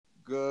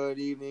Good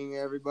evening,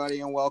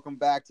 everybody, and welcome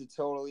back to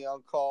Totally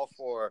Uncalled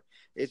For.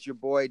 It's your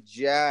boy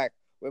Jack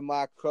with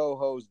my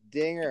co-host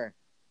Dinger.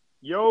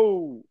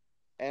 Yo.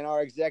 And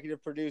our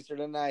executive producer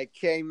tonight,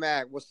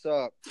 K-Mac. What's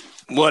up?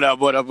 What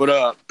up? All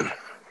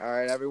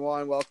right,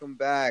 everyone, welcome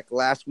back.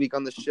 Last week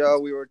on the show,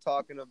 we were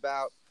talking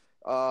about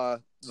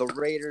the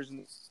Raiders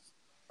and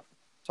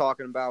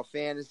talking about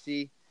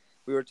fantasy.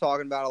 We were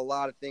talking about a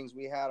lot of things.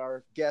 We had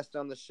our guest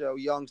on the show,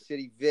 Young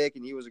City Vic,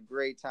 and he was a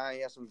great time.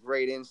 He had some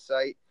great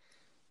insight.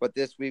 But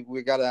this week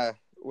we're gonna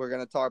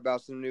talk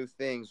about some new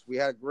things. We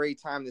had a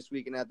great time this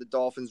weekend at the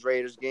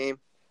Dolphins-Raiders game.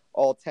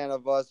 All 10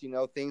 of us,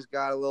 things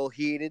got a little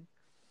heated.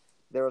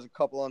 There was a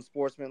couple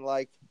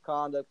unsportsmanlike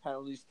conduct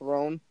penalties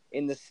thrown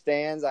in the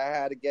stands. I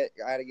had to get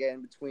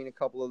in between a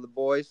couple of the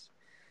boys.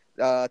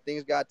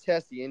 Things got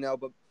testy,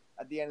 but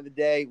at the end of the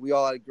day, we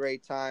all had a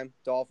great time.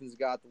 Dolphins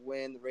got the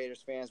win. The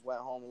Raiders fans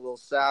went home a little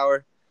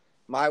sour.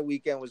 My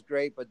weekend was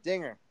great, but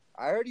Dinger,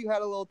 I heard you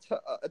had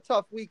a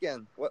tough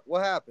weekend.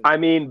 What happened? I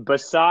mean,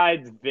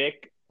 besides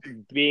Vic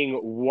being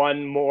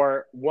one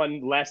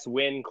less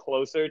win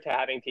closer to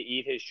having to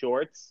eat his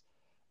shorts,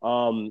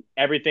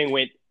 everything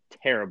went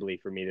terribly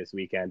for me this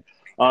weekend.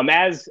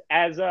 As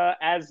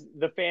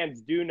the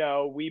fans do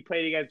know, we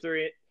played against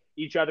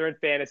each other in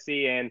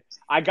fantasy, and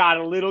I got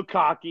a little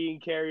cocky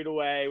and carried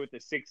away with a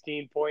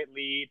 16-point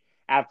lead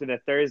after the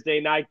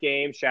Thursday night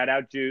game. Shout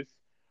out Juice.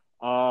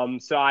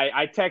 So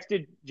I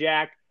texted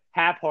Jack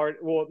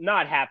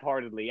not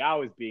half-heartedly. I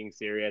was being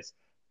serious,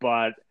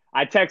 but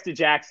I texted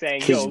Jack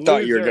saying, because you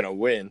thought you were going to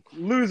win.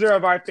 Loser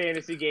of our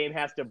fantasy game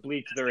has to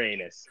bleach their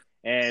anus.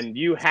 And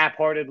you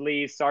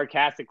half-heartedly,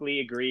 sarcastically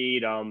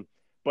agreed.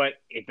 But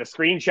if the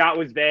screenshot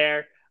was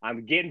there,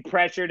 I'm getting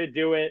pressure to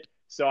do it.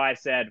 So I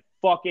said,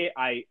 fuck it.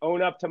 I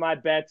own up to my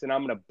bets, and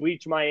I'm going to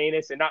bleach my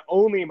anus. And not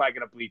only am I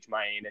going to bleach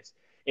my anus,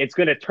 it's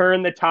going to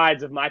turn the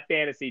tides of my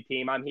fantasy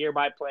team. I'm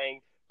hereby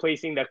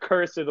placing the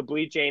curse of the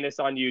bleach anus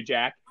on you,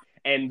 Jack.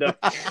 And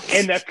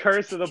the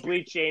curse of the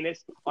bleach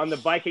anus on the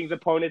Vikings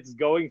opponents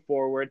going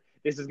forward.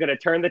 This is going to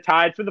turn the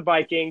tides for the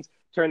Vikings,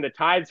 turn the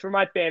tides for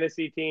my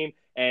fantasy team,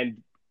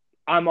 and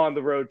I'm on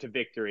the road to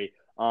victory.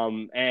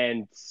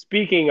 And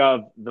speaking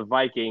of the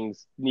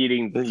Vikings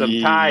needing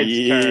some tides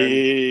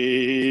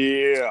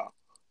turned,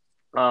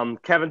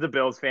 Kevin's a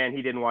Bills fan.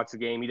 He didn't watch the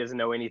game. He doesn't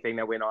know anything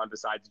that went on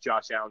besides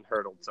Josh Allen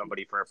hurdled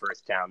somebody for a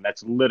first down.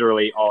 That's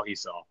literally all he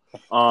saw.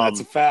 That's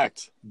a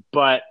fact.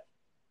 But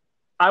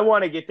I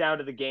want to get down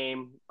to the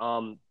game.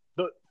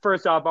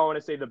 First off, I want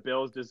to say the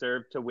Bills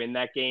deserve to win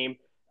that game.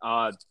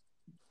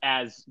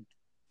 As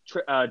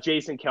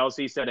Jason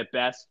Kelce said it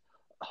best,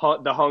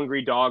 the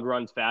hungry dog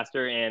runs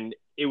faster, and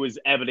it was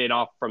evident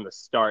off from the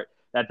start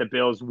that the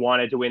Bills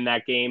wanted to win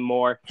that game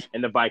more,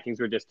 and the Vikings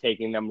were just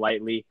taking them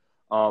lightly.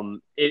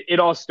 It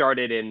all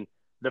started in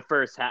the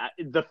first half,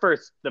 the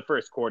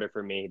first quarter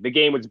for me. The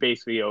game was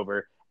basically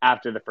over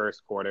after the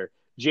first quarter.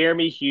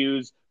 Jeremy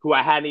Hughes, who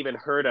I hadn't even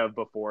heard of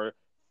before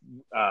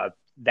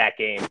that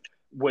game,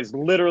 was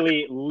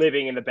literally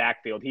living in the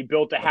backfield. He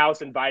built a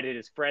house, invited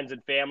his friends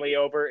and family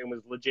over, and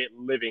was legit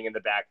living in the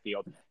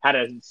backfield. Had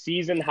a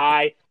season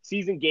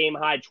game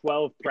high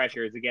 12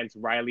 pressures against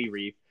Riley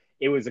Reif.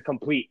 It was a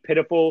complete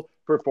pitiful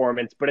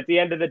performance. But at the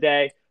end of the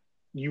day,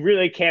 you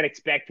really can't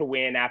expect to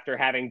win after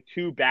having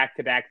two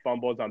back-to-back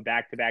fumbles on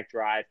back-to-back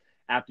drives,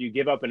 after you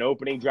give up an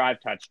opening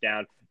drive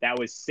touchdown that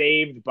was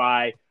saved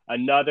by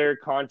another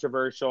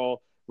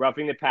controversial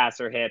roughing the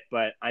passer hit.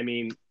 But, I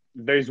mean,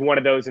 there's one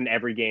of those in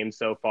every game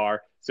so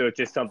far, so it's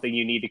just something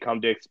you need to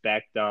come to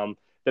expect. The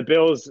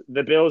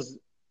Bills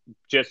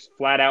just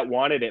flat out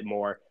wanted it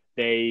more.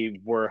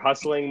 They were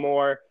hustling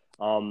more.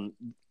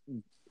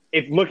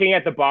 If looking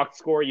at the box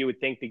score, you would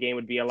think the game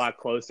would be a lot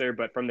closer,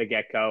 but from the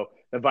get-go,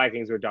 the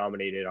Vikings were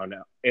dominated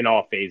in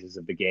all phases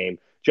of the game.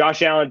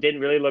 Josh Allen didn't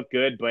really look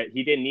good, but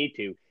he didn't need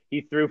to. He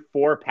threw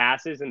 4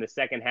 passes in the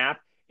second half,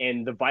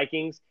 and the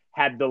Vikings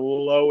had the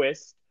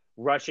lowest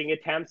rushing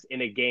attempts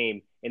in a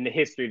game in the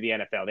history of the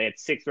NFL. They had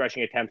 6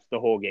 rushing attempts the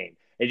whole game.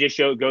 It just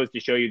goes to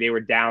show you they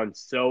were down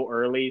so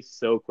early,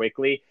 so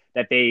quickly,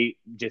 that they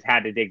just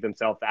had to dig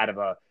themselves out of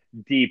a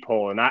deep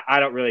hole. And I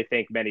don't really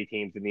think many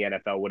teams in the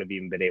NFL would have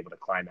even been able to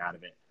climb out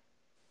of it.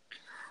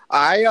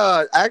 I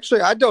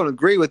don't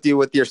agree with you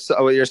with your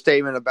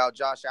statement about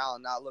Josh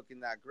Allen not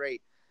looking that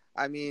great.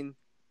 I mean,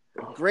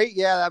 great,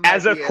 yeah.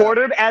 As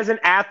an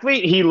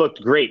athlete, he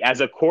looked great.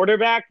 As a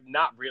quarterback,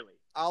 not really.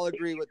 I'll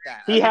agree with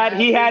that. He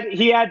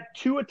had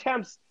 2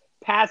 attempts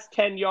past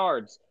 10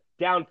 yards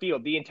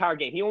downfield the entire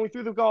game. He only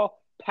threw the ball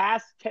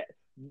past 10,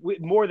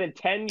 more than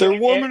 10 yards. They're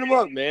warming him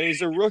up, man.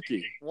 He's a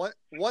rookie.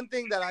 One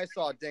thing that I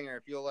saw, Dinger,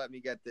 if you'll let me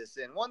get this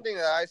in, one thing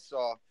that I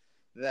saw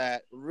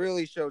that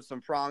really showed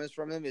some promise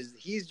from him is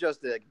he's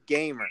just a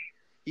gamer.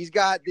 He's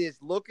got this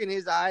look in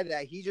his eye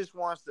that he just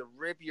wants to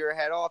rip your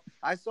head off.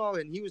 I saw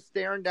him. He was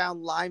staring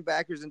down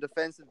linebackers and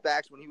defensive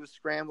backs when he was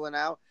scrambling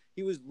out.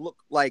 He was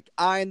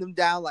eyeing them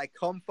down like,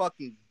 come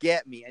fucking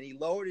get me. And he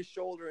lowered his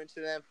shoulder into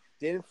them,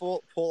 didn't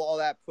pull all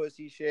that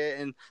pussy shit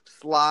and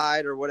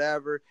slide or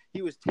whatever.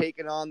 He was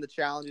taking on the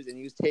challenges and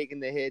he was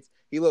taking the hits.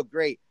 He looked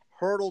great.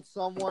 Hurdled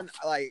someone.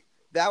 Like,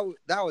 that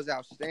was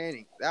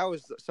outstanding. That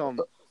was some.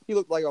 He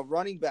looked like a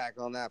running back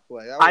on that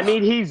play. I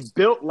mean, he's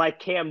built like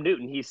Cam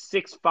Newton. He's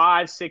 6'5",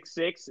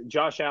 6'6".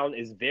 Josh Allen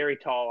is very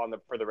tall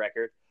for the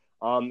record.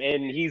 And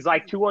he's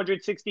like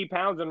 260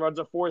 pounds and runs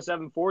a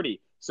 4.7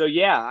 40. So,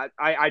 yeah,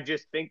 I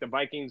just think the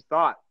Vikings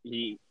thought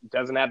he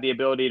doesn't have the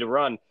ability to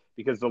run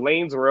because the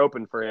lanes were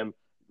open for him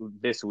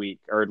this week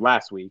or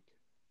last week.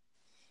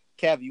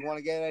 Kev, you want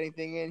to get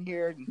anything in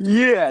here?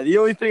 Yeah, the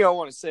only thing I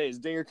want to say is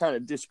Dinger kind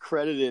of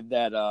discredited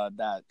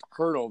that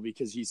hurdle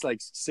because he's like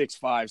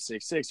 6'5",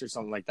 6'6", or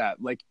something like that.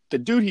 Like the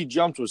dude he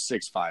jumped was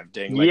 6'5",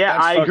 Ding. Like, yeah,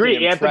 I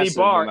agree. Anthony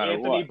Barr. No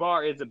Anthony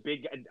Barr is a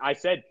big. I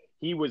said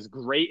he was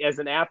great as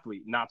an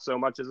athlete, not so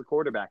much as a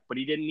quarterback, but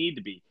he didn't need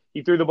to be.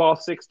 He threw the ball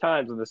 6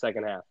 times in the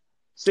second half.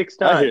 6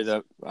 times.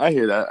 I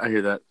hear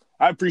that.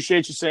 I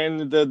appreciate you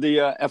saying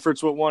the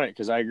efforts what won it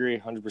because I agree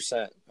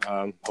 100%.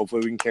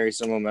 Hopefully we can carry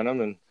some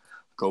momentum and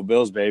go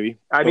Bills, baby.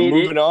 I mean,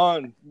 moving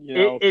on,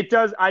 it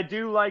does. I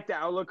do like the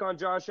outlook on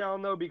Josh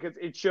Allen though because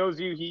it shows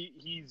you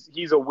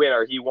he's a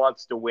winner. He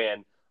wants to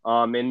win,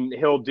 and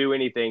he'll do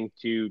anything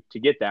to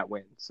get that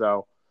win.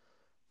 So,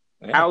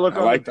 yeah,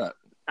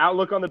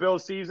 outlook on the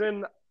Bills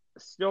season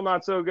still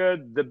not so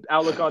good. The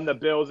outlook on the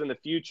Bills in the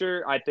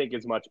future, I think,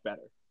 is much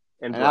better.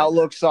 And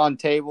outlooks on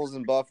tables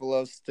in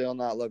Buffalo still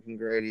not looking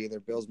great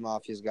either. Bills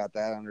Mafia's got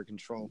that under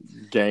control.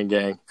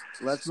 Gang.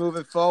 Let's move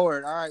it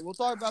forward. All right, we'll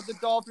talk about the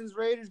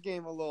Dolphins-Raiders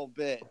game a little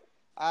bit.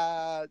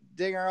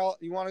 Dinger,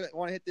 you want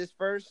to hit this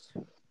first?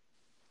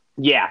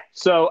 Yeah.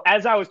 So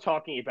as I was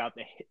talking about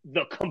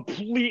the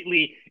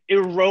completely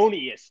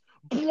erroneous,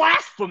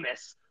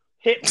 blasphemous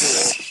hit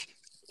rule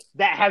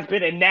that has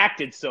been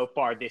enacted so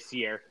far this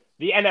year,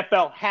 the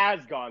NFL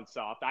has gone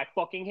soft. I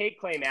fucking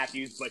hate Clay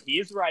Matthews, but he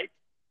is right.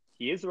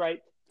 He is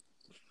right.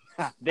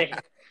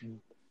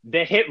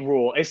 The hit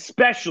rule,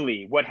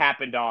 especially what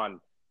happened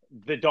on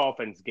the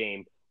Dolphins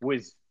game,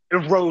 was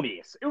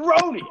erroneous.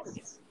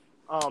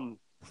 One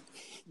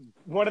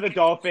of the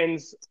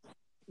Dolphins'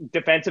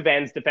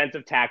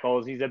 defensive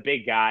tackles, he's a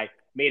big guy,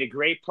 made a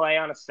great play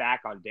on a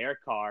sack on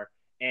Derek Carr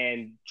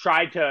and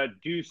tried to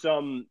do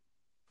some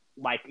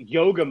like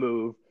yoga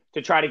move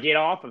to try to get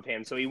off of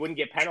him so he wouldn't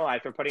get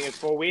penalized for putting his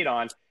full weight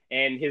on,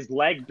 and his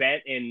leg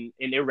bent in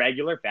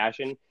irregular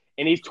fashion.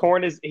 And he tore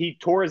his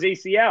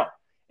ACL.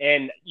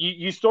 And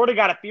you sort of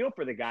got to feel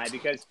for the guy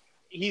because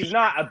he's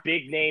not a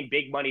big name,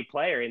 big money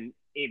player. And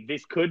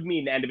this could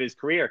mean the end of his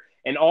career.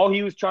 And all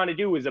he was trying to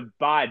do was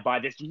abide by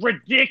this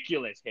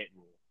ridiculous hit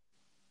rule.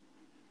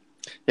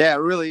 Yeah, it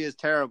really is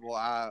terrible.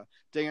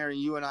 Dinger,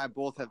 you and I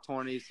both have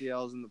torn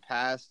ACLs in the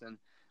past, and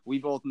we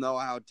both know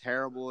how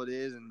terrible it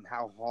is and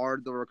how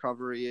hard the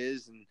recovery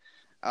is. And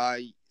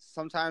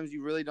sometimes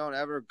you really don't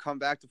ever come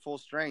back to full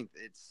strength.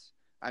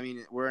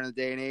 We're in a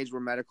day and age where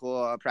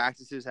medical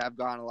practices have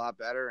gotten a lot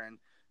better, and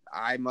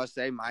I must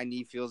say my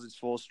knee feels its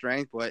full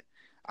strength, but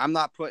I'm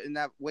not putting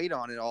that weight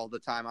on it all the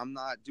time. I'm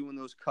not doing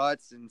those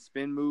cuts and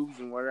spin moves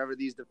and whatever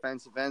these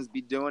defensive ends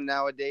be doing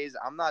nowadays.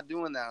 I'm not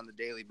doing that on a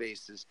daily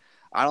basis.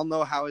 I don't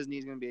know how his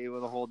knee's going to be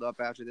able to hold up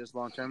after this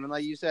long term. And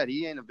like you said,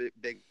 he ain't a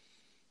big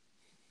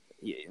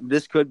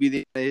this could be the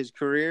end of his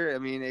career. I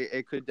mean,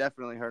 it could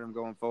definitely hurt him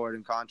going forward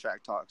in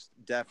contract talks.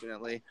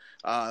 Definitely.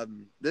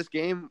 This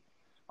game,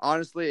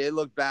 honestly, it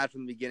looked bad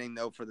from the beginning,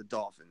 though, for the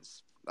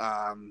Dolphins.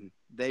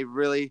 They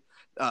really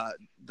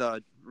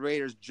the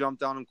Raiders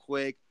jumped on him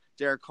quick.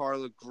 Derek Carr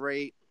looked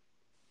great.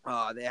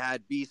 They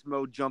had beast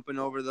mode jumping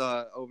over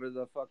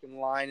the fucking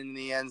line in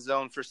the end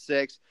zone for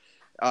 6.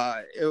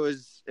 It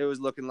was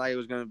looking like it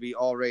was going to be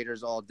all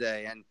Raiders all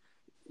day. And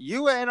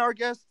you and our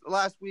guest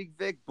last week,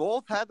 Vic,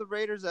 both had the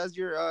Raiders as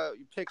your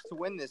picks to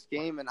win this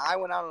game. And I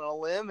went out on a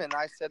limb and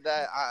I said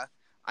that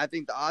I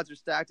think the odds are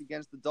stacked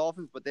against the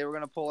Dolphins, but they were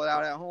going to pull it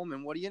out at home.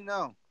 And what do you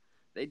know?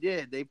 They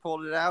did. They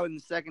pulled it out in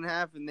the second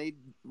half, and they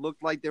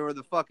looked like they were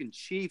the fucking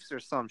Chiefs or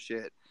some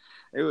shit.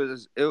 It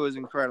was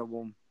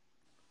incredible.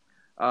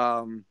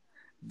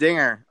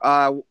 Dinger,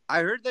 I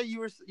heard that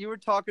you were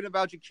talking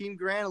about Jakeem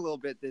Grant a little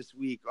bit this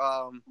week.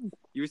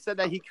 You said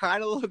that he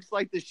kind of looks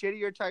like the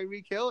shittier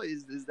Tyreek Hill.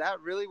 Is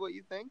that really what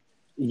you think?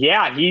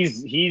 Yeah,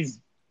 he's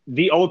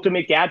the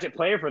ultimate gadget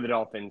player for the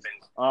Dolphins.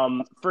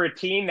 For a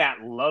team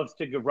that loves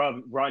to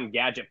run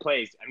gadget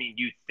plays, I mean,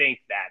 you'd think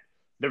that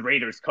the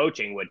Raiders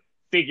coaching would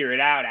figure it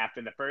out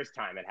after the first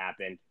time it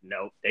happened.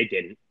 No, they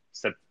didn't.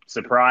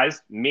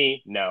 Surprise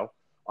me? No.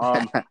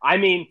 I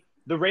mean,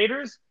 the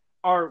Raiders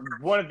are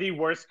one of the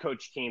worst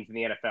coached teams in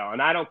the NFL,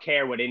 and I don't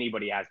care what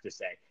anybody has to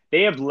say.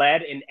 They have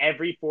led in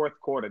every fourth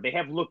quarter. They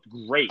have looked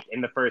great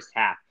in the first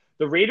half.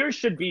 The Raiders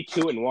should be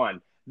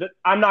 2-1.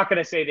 I'm not going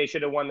to say they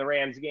should have won the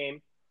Rams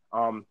game.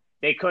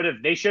 They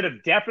should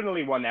have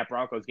definitely won that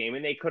Broncos game,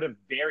 and they could have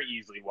very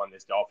easily won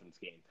this Dolphins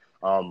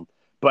game.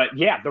 But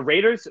yeah, the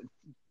Raiders,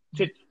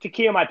 to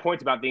key on my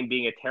points about them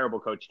being a terrible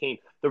coach team,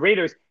 the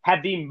Raiders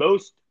had the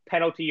most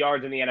penalty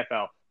yards in the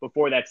NFL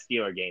before that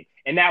Steeler game.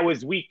 And that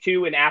was week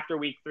 2 and after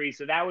week 3.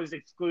 So that was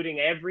excluding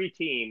every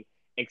team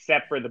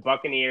except for the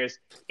Buccaneers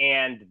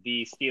and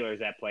the Steelers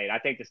that played. I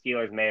think the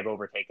Steelers may have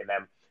overtaken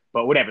them,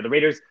 but whatever. The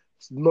Raiders,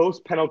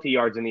 most penalty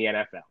yards in the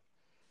NFL.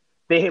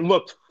 they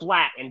looked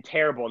flat and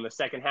terrible in the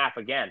second half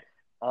again.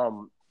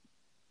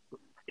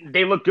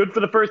 They looked good for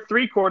the first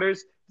 3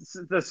 quarters.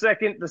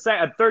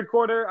 The third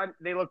quarter,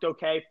 they looked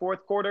okay.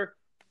 Fourth quarter,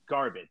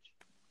 garbage.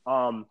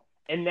 And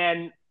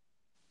then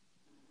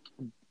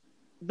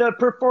the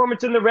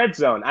performance in the red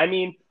zone. I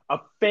mean, a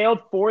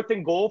failed 4th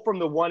and goal from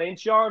the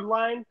 1-inch yard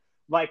line.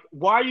 Like,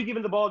 why are you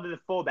giving the ball to the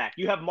fullback?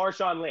 You have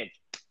Marshawn Lynch.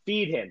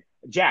 Feed him.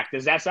 Jack,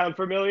 does that sound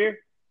familiar?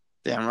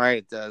 Damn right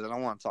it does. I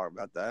don't want to talk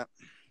about that.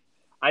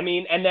 I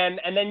mean, and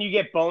then you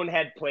get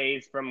bonehead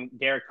plays from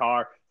Derek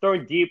Carr,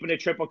 throwing deep into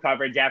triple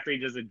coverage after he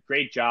does a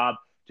great job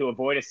to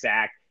avoid a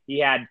sack. He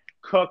had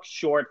Cook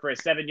short for a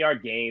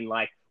 7-yard gain.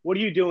 Like, what are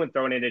you doing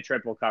throwing into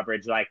triple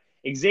coverage? Like,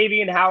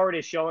 Xavier Howard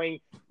is showing,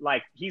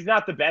 like, he's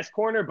not the best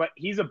corner, but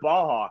he's a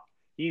ball hawk.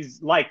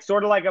 He's like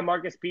sort of like a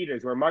Marcus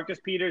Peters, where Marcus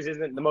Peters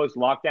isn't the most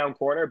lockdown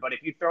corner, but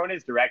if you throw in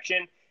his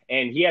direction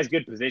and he has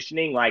good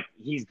positioning, like,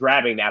 he's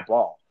grabbing that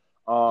ball.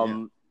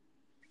 And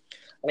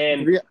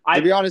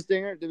to be honest,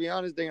 Dinger,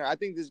 I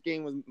think this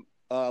game was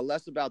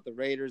less about the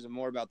Raiders and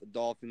more about the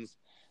Dolphins.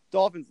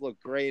 Dolphins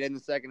looked great in the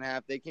second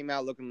half. They came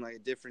out looking like a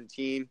different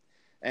team.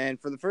 And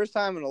for the first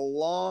time in a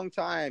long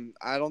time,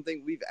 I don't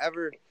think we've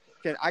ever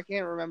 – I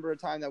can't remember a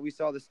time that we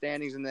saw the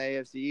standings in the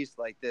AFC East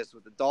like this,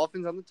 with the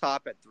Dolphins on the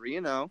top at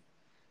 3-0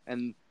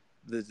 and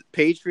the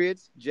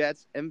Patriots,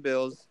 Jets, and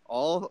Bills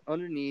all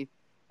underneath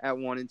at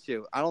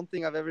 1-2. I don't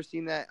think I've ever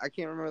seen that. I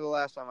can't remember the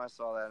last time I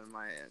saw that in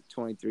my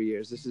 23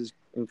 years. This is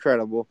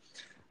incredible.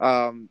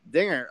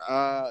 Dinger,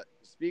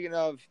 speaking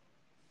of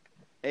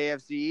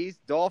AFC East,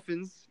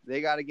 Dolphins, they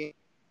got a game.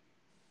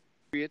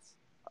 Patriots.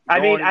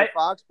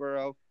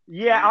 Foxborough.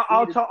 Yeah,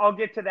 I'll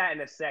get to that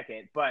in a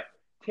second. But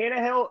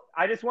Tannehill,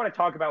 I just want to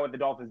talk about what the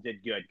Dolphins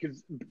did good,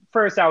 because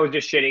first I was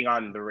just shitting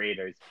on the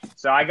Raiders,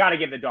 so I got to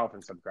give the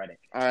Dolphins some credit.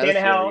 All right,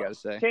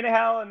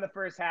 Tannehill in the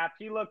first half,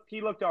 he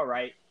looked all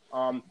right.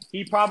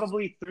 He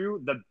probably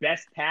threw the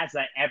best pass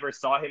I ever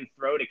saw him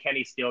throw to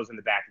Kenny Stills in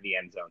the back of the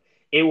end zone.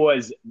 It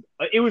was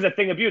a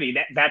thing of beauty.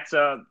 That's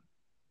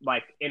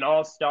like an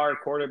all-star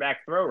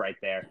quarterback throw right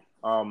there.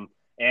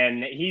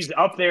 And he's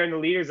up there in the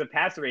leaders of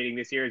passer rating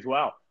this year as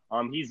well.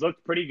 He's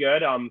looked pretty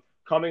good.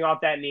 Coming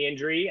off that knee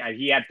injury,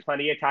 he had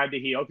plenty of time to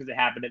heal because it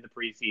happened in the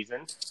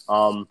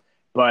preseason.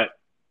 But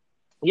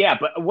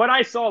what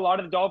I saw a lot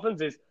of the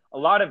Dolphins is a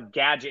lot of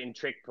gadget and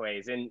trick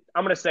plays. And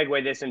I'm going to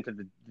segue this into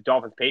the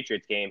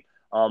Dolphins-Patriots game.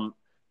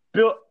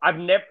 Bill, I've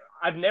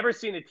never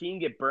seen a team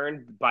get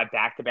burned by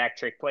back-to-back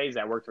trick plays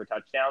that worked for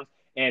touchdowns,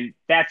 and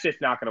that's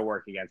just not going to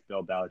work against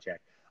Bill Belichick.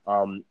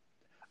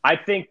 I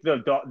think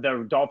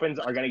the Dolphins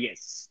are going to get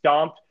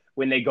stomped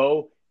when they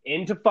go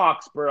into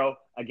Foxborough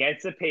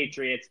against the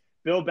Patriots.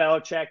 Bill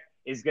Belichick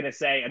is going to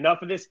say,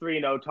 enough of this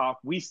 3-0 talk.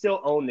 We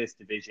still own this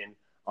division.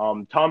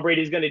 Tom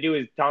Brady's going to do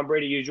his Tom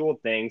Brady usual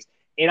things.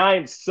 And I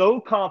am so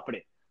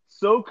confident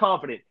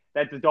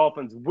that the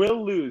Dolphins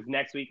will lose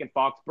next week in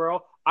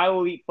Foxborough. I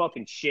will eat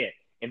fucking shit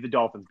if the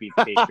Dolphins beat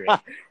the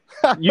Patriots.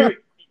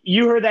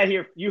 You heard that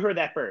here. You heard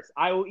that first.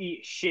 I will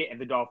eat shit if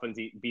the Dolphins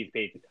beat the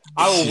Patriots.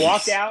 I will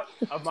walk out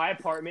of my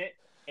apartment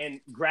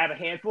and grab a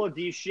handful of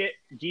geese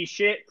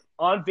shit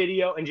on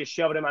video and just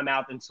shove it in my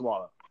mouth and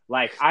swallow.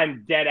 Like,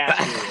 I'm dead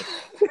ass serious.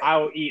 I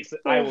will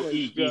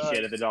eat geese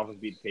shit if the Dolphins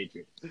beat the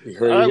Patriots.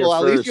 All right, well,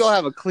 at least you'll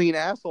have a clean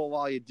asshole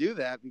while you do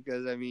that,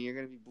 because I mean, you're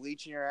going to be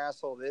bleaching your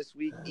asshole this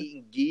week,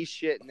 eating geese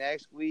shit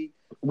next week.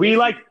 We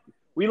like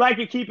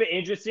to keep it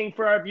interesting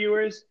for our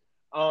viewers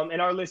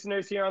and our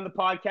listeners here on the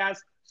podcast.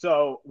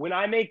 So when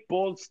I make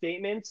bold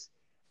statements,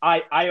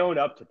 I own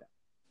up to them,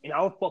 and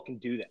I'll fucking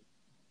do them.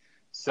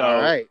 So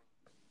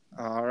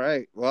all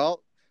right.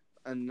 Well,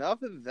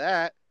 enough of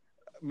that.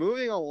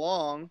 Moving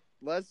along,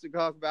 let's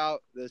talk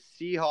about the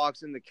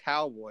Seahawks and the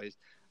Cowboys.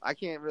 I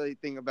can't really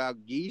think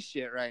about geese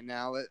shit right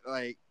now.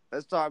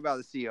 Let's talk about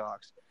the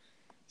Seahawks.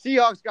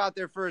 Seahawks got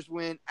their first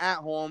win at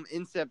home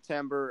in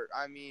September.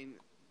 I mean,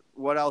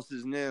 what else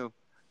is new?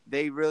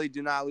 They really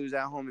do not lose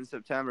at home in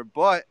September,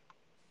 but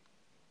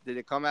did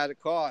it come at a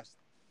cost?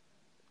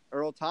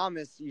 Earl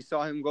Thomas, you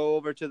saw him go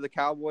over to the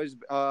Cowboys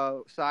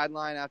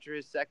sideline after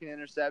his second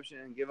interception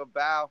and give a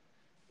bow.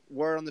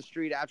 Word on the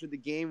street after the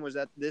game was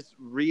that this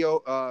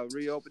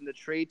reopened the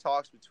trade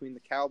talks between the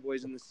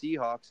Cowboys and the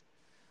Seahawks.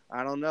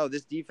 I don't know.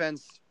 This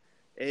defense,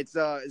 it's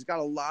got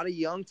a lot of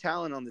young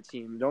talent on the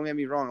team. Don't get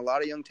me wrong, a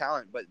lot of young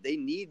talent, but they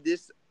need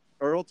this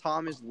Earl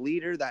Thomas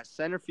leader, that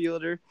center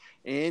fielder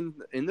in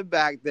the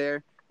back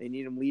there. They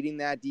need him leading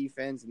that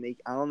defense, and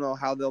I don't know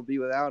how they'll be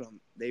without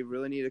him. They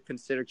really need to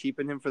consider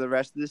keeping him for the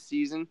rest of the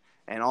season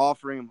and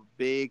offering him a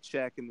big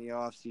check in the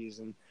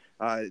offseason.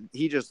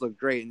 He just looked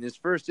great. And his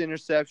first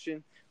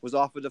interception was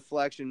off a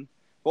deflection.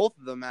 Both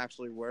of them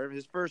actually were.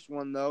 His first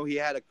one, though, he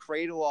had a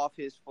cradle off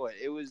his foot.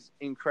 It was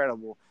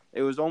incredible.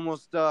 It was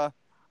almost a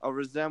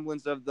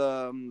resemblance of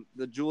the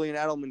Julian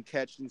Edelman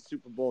catch in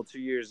Super Bowl 2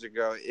 years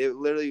ago. It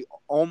literally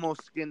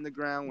almost skinned the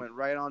ground, went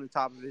right on the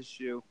top of his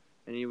shoe,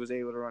 and he was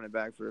able to run it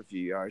back for a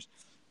few yards.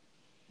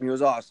 It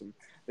was awesome.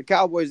 The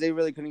Cowboys, they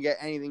really couldn't get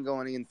anything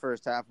going in the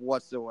first half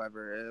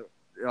whatsoever.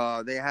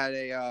 They had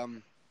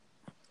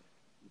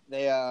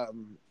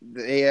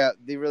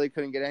They really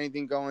couldn't get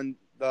anything going.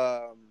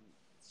 The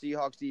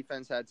Seahawks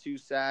defense had 2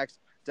 sacks.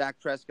 Dak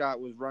Prescott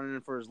was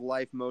running for his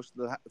life most of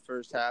the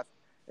first half.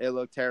 It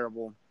looked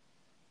terrible.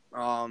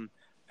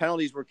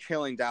 Penalties were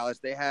killing Dallas.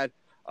 They had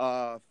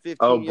 15-yard.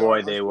 Oh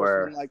boy, they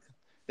were.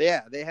 They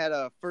had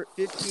a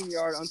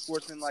 15-yard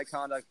unsportsmanlike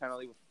conduct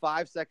penalty with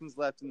 5 seconds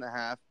left in the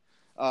half,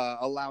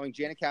 allowing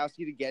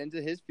Janikowski to get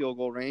into his field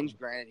goal range.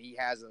 Granted, he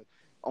has a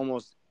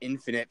almost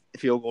infinite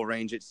field goal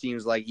range, it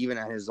seems like, even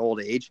at his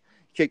old age.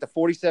 He kicked a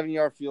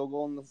 47-yard field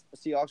goal, and the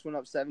Seahawks went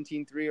up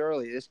 17-3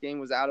 early. This game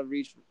was out of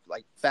reach,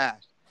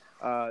 fast.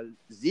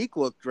 Zeke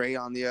looked great,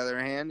 on the other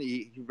hand.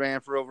 He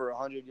ran for over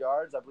 100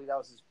 yards. I believe that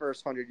was his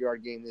first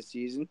 100-yard game this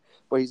season.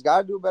 But he's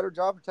got to do a better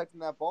job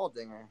protecting that ball,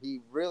 Dinger. He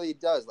really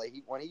does.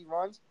 When he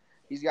runs,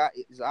 he's got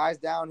his eyes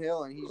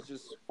downhill, and he's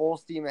just full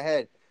steam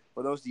ahead.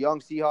 For those young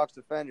Seahawks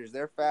defenders,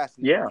 they're fast,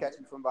 and they're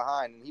catching from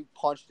behind. And he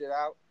punched it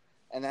out.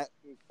 And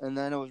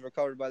then it was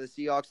recovered by the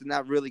Seahawks, and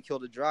that really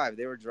killed a drive.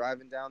 They were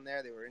driving down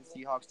there. They were in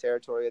Seahawks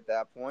territory at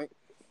that point,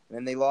 and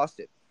then they lost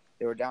it.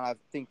 They were down, I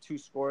think, 2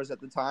 scores at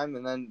the time,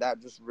 and then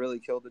that just really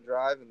killed the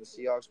drive, and the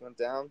Seahawks went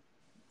down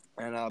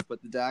and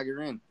put the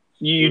dagger in.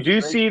 You do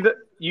see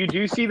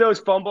those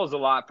fumbles a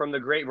lot from the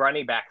great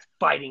running backs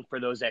fighting for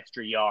those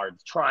extra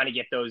yards, trying to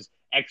get those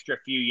extra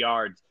few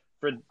yards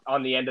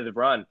on the end of the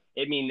run.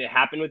 It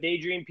happened with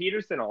Adrian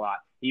Peterson a lot.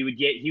 He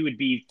would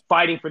be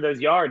fighting for those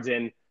yards,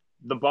 and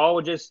the ball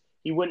would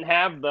he wouldn't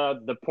have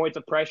the points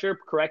of pressure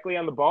correctly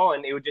on the ball,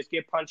 and it would just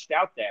get punched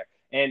out there.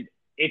 And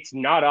it's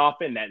not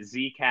often that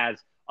Zeke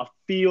has a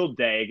field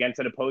day against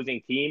an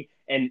opposing team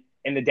and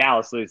the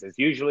Dallas loses.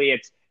 Usually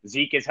it's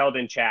Zeke is held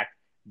in check,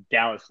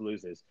 Dallas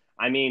loses.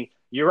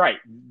 You're right.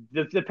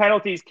 The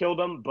penalties killed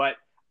him, but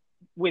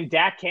when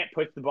Dak can't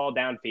put the ball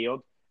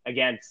downfield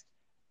against,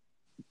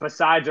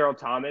 besides Earl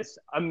Thomas,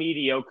 a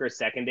mediocre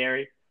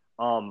secondary,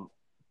 I'm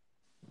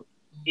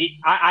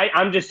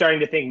just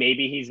starting to think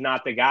maybe he's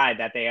not the guy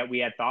that we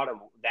had thought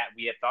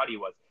he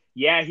was.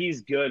 Yeah,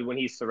 he's good when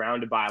he's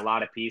surrounded by a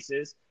lot of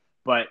pieces,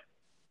 but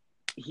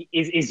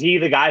is he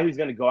the guy who's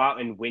going to go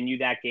out and win you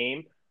that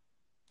game?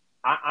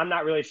 I'm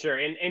not really sure.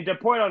 And to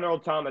point on Earl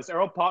Thomas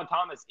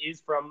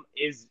is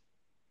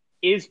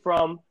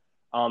from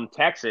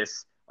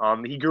Texas.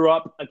 He grew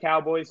up a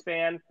Cowboys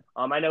fan.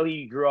 I know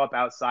he grew up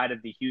outside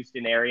of the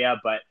Houston area,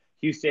 but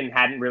Houston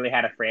hadn't really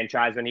had a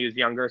franchise when he was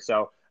younger,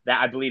 so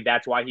I believe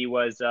that's why he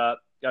was a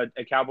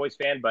Cowboys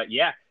fan. But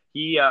yeah,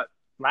 he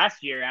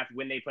last year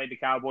when they played the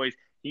Cowboys,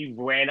 he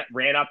ran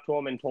up to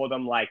him and told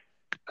him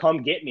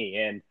 "Come get me."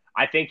 And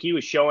I think he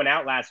was showing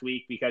out last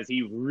week because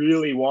he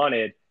really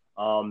wanted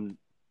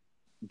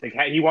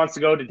he wants to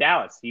go to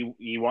Dallas.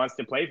 He wants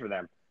to play for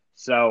them.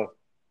 So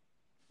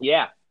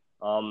yeah,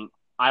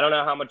 I don't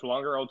know how much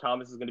longer Earl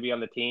Thomas is going to be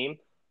on the team.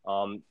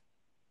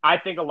 I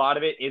think a lot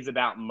of it is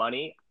about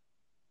money,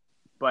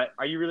 but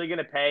are you really going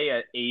to pay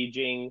an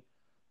aging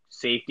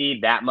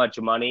safety that much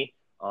money?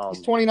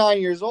 He's 29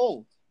 years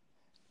old.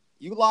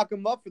 You lock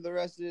him up for the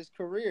rest of his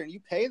career, and you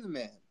pay the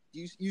man.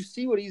 You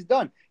see what he's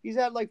done. He's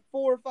had 4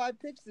 or 5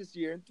 picks this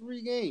year in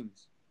 3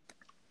 games.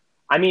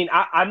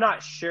 I'm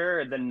not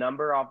sure the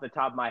number off the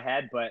top of my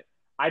head, but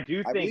I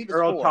do think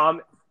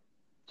Earl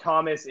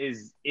Thomas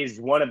is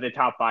one of the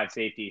top 5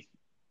 safeties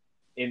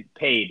in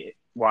paid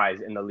wise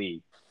in the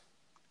league,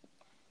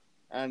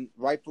 and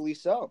rightfully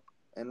so.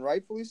 He's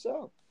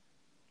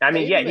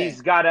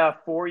got a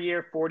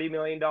 4-year, $40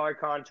 million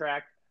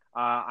contract.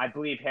 I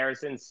believe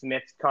Harrison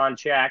Smith's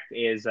contract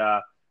is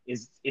a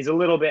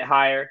little bit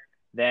higher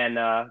than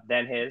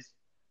his.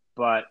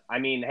 But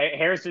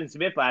Harrison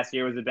Smith last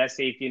year was the best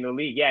safety in the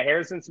league. Yeah,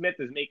 Harrison Smith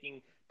is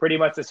making pretty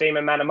much the same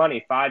amount of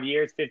money, 5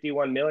 years,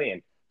 $51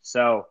 million.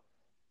 So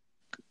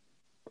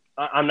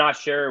I'm not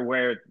sure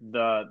where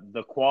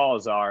the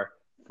quals are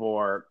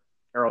for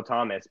Earl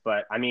Thomas.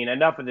 But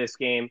enough of this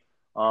game.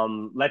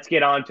 Let's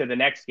get on to the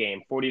next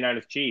game,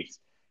 49ers Chiefs.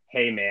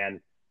 Hey,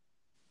 man.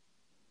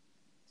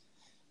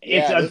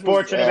 It's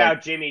unfortunate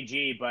about Jimmy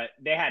G, but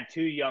they had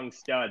 2 young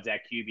studs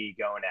at QB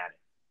going at it.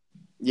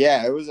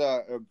 Yeah, it was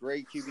a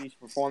great QB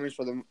performance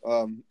for the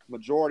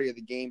majority of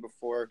the game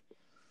before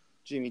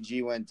Jimmy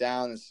G went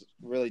down. It's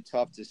really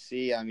tough to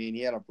see.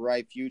 He had a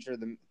bright future.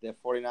 The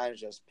 49ers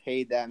just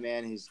paid that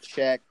man his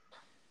check.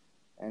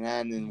 And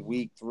then in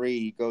week 3,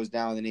 he goes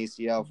down with an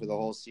ACL for the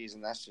whole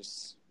season. That's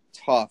just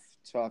tough.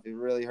 It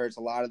really hurts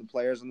a lot of the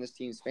players on this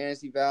team's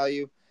fantasy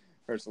value.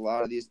 Hurts a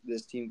lot of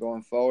this team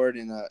going forward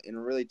in a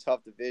really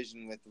tough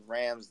division with the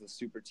Rams, the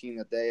super team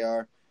that they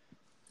are.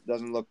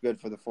 Doesn't look good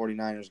for the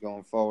 49ers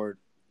going forward.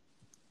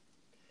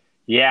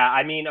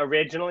 Yeah,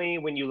 originally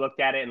when you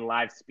looked at it in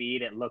live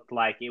speed, it looked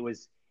like it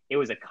was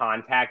a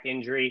contact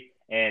injury,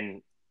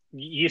 and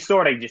you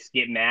sort of just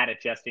get mad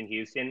at Justin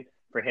Houston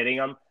for hitting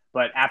him.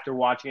 But after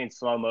watching it in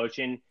slow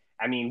motion,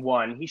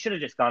 one, he should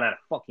have just gone out of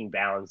fucking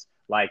bounds.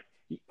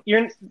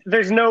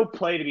 There's no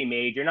play to be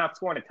made. You're not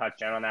scoring a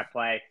touchdown on that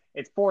play.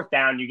 It's 4th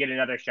down. You get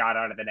another shot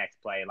on it the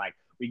next play.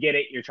 We get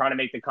it. You're trying to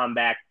make the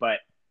comeback, but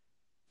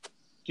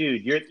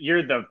dude,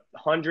 you're the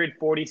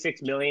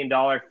 $146 million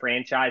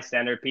franchise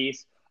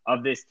centerpiece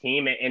of this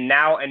team, and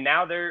now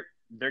they're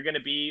going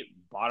to be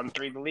bottom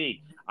 3 of the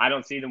league. I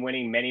don't see them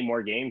winning many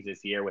more games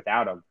this year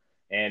without him,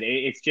 and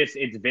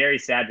it's very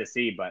sad to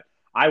see. But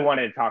I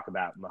wanted to talk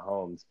about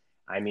Mahomes.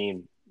 I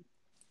mean,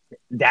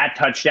 that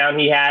touchdown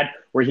he had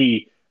where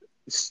he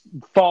sees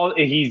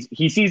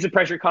the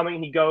pressure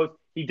coming,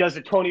 he does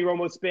a Tony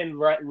Romo spin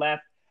right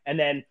left, and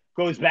then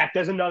goes back,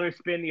 does another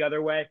spin the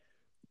other way,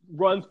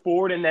 runs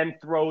forward, and then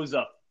throws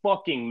a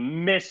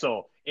fucking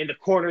missile in the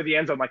corner of the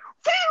end zone, like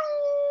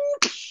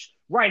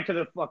right into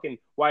the fucking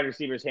wide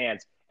receiver's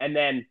hands, and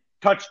then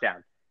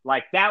touchdown.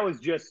 Like, that was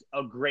just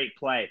a great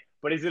play.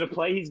 But is it a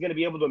play he's going to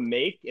be able to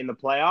make in the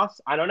playoffs?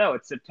 I don't know.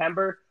 It's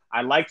September.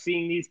 I like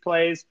seeing these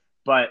plays,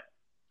 but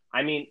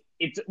I mean,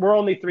 we're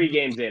only 3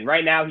 games in.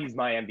 Right now, he's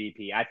my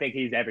MVP. I think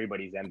he's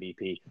everybody's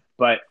MVP.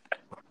 But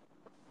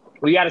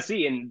we got to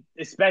see. And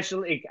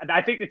especially,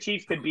 I think the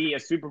Chiefs could be a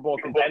Super Bowl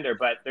contender,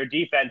 but their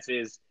defense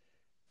is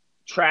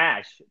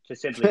trash, to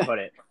simply put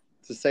it.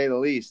 To say the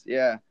least,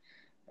 yeah.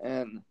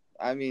 And,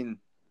 I mean,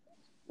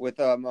 with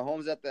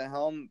Mahomes at the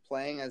helm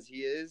playing as he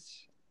is,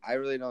 I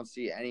really don't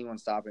see anyone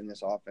stopping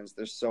this offense.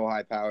 They're so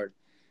high-powered.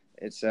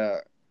 It's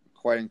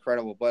quite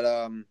incredible. But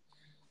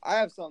I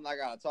have something I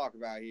got to talk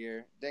about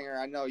here. Dinger,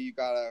 I know you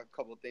got a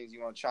couple of things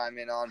you want to chime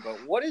in on,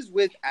 but what is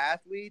with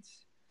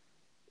athletes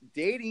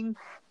dating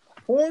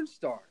porn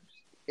stars?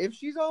 If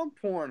she's on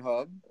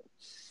Pornhub,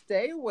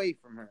 stay away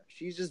from her.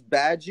 She's just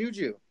bad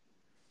juju.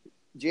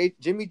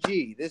 Jimmy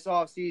G, this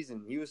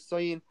offseason, he was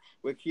seen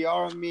with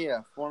Kiara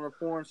Mia, former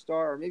porn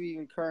star, or maybe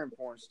even current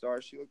porn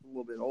star. She looked a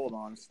little bit old,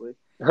 honestly.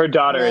 Her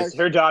daughter is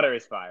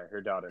fire.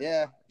 Her daughter.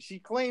 Yeah, she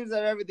claims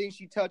that everything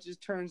she touches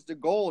turns to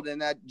gold,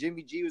 and that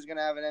Jimmy G was going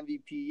to have an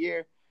MVP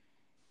year.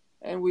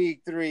 And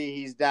week 3,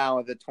 he's down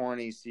with a torn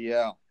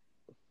ACL.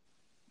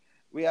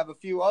 We have a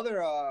few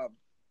other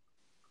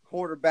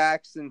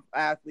quarterbacks and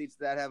athletes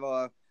that have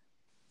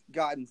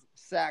gotten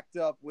sacked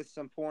up with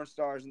some porn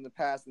stars in the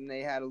past, and they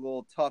had a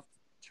little tough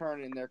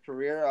turn in their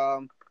career.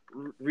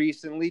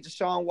 Recently,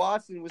 Deshaun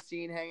Watson was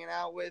seen hanging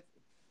out with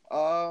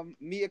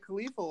Mia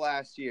Khalifa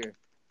last year.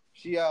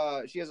 She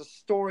has a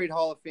storied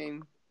Hall of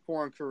Fame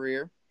porn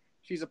career.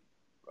 She's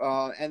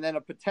and then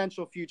a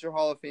potential future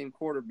Hall of Fame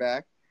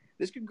quarterback.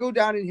 This could go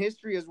down in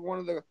history as one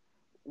of the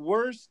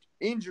worst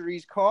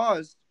injuries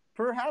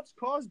perhaps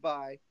caused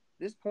by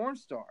this porn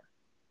star.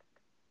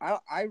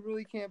 I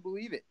really can't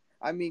believe it.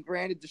 I mean,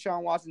 granted,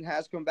 Deshaun Watson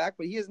has come back,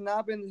 but he has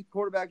not been the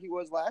quarterback he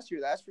was last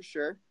year, that's for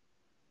sure.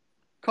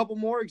 Couple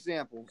more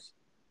examples.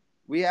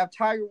 We have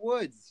Tiger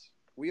Woods.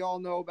 We all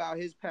know about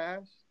his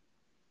past.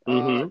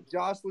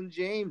 Jocelyn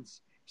James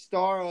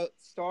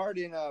starred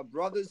in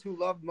Brothers Who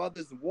Loved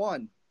Mothers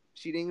 1.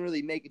 She didn't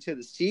really make it to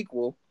the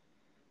sequel.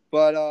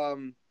 But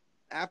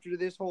after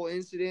this whole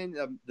incident,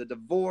 the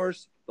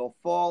divorce, the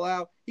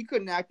fallout, he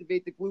couldn't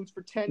activate the glutes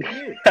for 10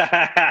 years.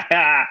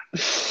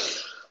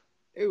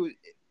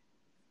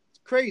 It's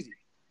crazy.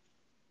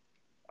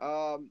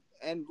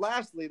 And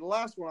lastly, the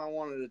last one I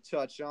wanted to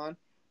touch on,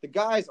 the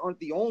guys aren't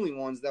the only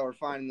ones that were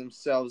finding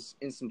themselves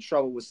in some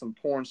trouble with some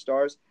porn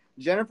stars.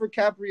 Jennifer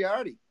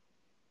Capriati,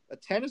 a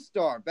tennis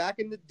star back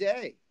in the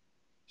day.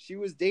 She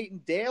was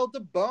dating Dale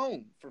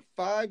DeBone for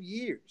 5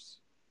 years.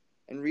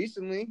 And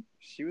recently,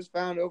 she was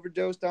found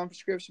overdosed on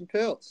prescription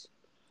pills.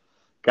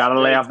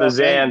 Gotta lay off the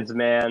Xans,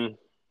 man.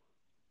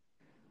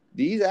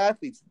 These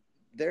athletes,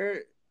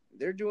 they're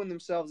doing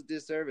themselves a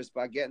disservice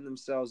by getting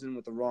themselves in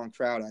with the wrong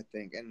crowd, I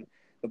think. And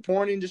the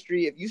porn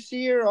industry, if you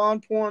see her on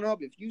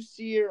Pornhub, if you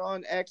see her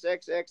on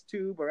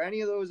XXXTube or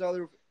any of those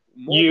other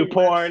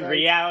YouPorn,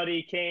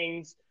 Reality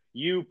Kings,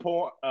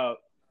 YouPorn, all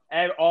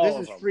this of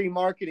them. This is free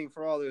marketing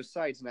for all those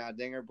sites now,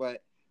 Dinger.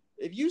 But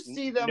if you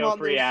see them on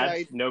those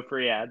sites, no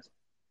free ads.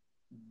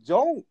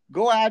 Don't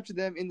go after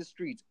them in the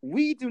streets.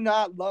 We do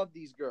not love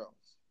these girls.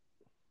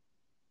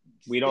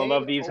 We don't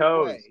love these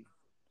hoes.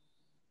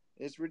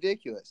 It's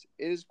ridiculous.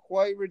 It is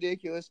quite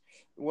ridiculous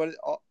what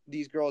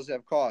these girls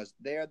have caused.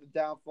 They are the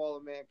downfall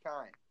of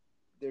mankind.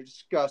 They're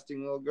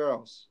disgusting little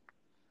girls.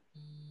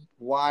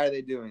 Why are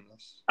they doing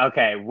this?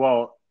 Okay,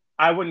 well,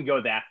 I wouldn't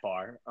go that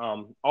far.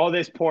 All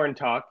this porn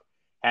talk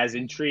has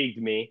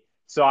intrigued me,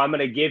 so I'm going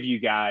to give you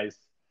guys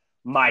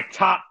my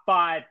top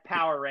 5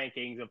 power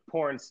rankings of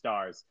porn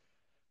stars.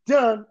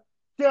 Dun,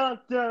 dun,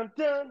 dun,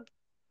 dun.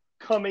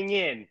 Coming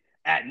in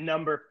at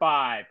number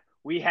 5.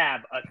 We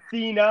have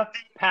Athena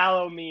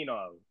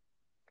Palomino.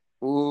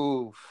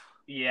 Ooh.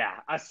 Yeah.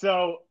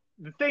 So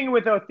the thing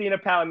with Athena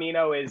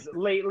Palomino is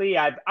lately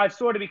I've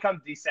sort of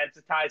become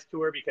desensitized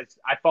to her because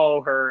I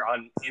follow her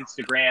on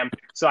Instagram.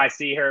 So I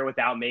see her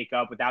without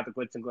makeup, without the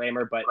glitz and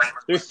glamour. But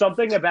there's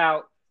something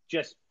about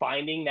just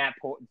finding that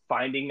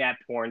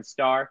porn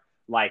star.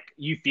 Like,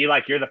 you feel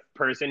like you're the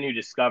person who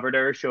discovered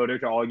her, showed her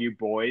to all you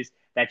boys,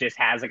 that just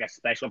has like a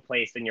special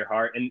place in your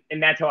heart.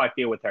 And that's how I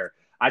feel with her.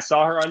 I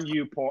saw her on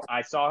YouPorn.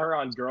 I saw her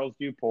on Girls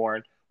Do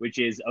Porn, which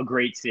is a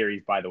great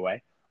series, by the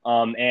way.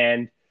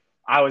 And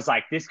I was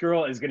like, this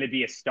girl is going to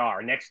be a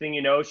star. Next thing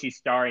you know, she's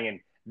starring in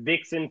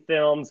Vixen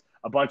films,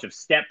 a bunch of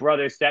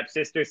stepbrother,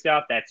 stepsister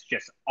stuff that's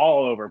just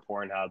all over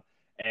Pornhub.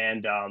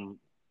 And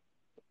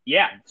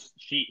yeah,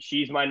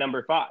 she's my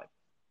number 5.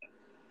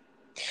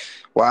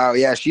 Wow,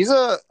 yeah, she's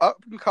a up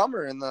and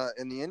comer in the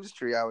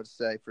industry, I would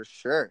say for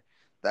sure.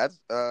 That's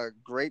a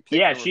great pick,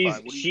 Yeah, number 5. What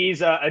do you?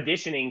 she's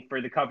auditioning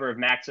for the cover of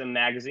Maxim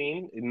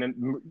magazine.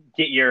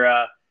 Get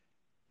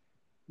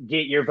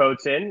your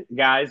votes in,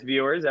 guys,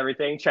 viewers,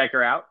 everything. Check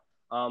her out.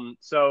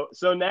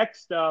 So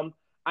next,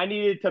 I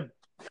needed to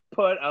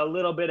put a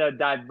little bit of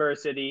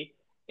diversity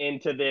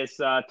into this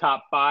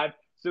top 5.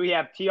 So we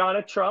have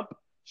Tiana Trump.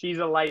 She's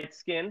a light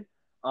skin.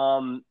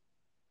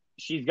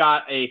 She's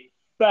got a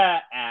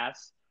fat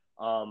ass.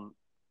 Um,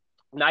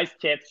 nice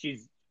tits.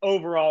 She's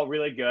overall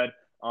really good.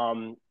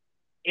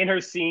 In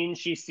her scene,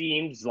 she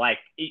seems like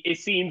it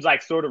seems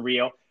like sort of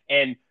real.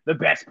 And the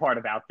best part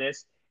about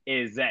this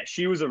is that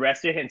she was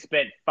arrested and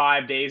spent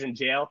 5 days in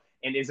jail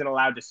and isn't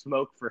allowed to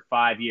smoke for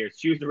 5 years.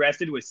 She was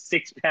arrested with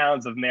 6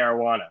 pounds of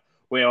marijuana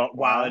while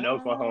in Wow.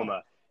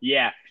 Oklahoma.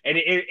 Yeah, and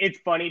it's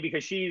funny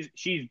because she's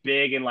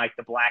big in like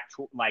the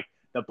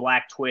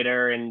black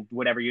Twitter and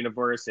whatever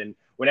universe, and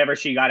whenever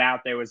she got out,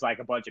 there was like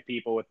a bunch of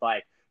people with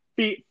like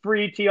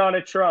free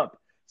Tiana Trump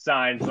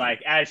signs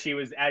like as she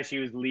was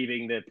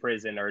leaving the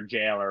prison or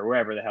jail or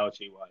wherever the hell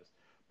she was.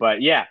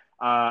 But yeah,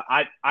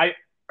 I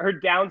her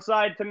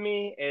downside to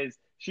me is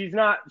she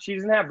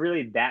doesn't have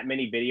really that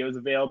many videos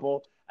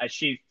available.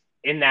 She's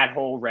in that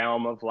whole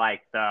realm of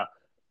like the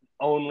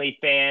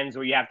OnlyFans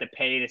where you have to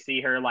pay to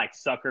see her like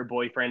suck her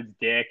boyfriend's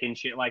dick and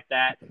shit like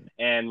that.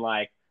 And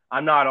like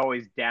I'm not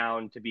always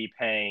down to be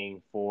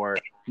paying for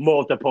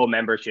multiple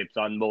memberships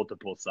on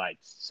multiple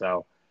sites.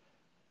 So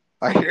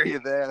I hear you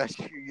there. That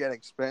shit can get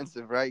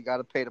expensive, right? You got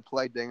to pay to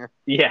play, Dinger.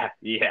 yeah.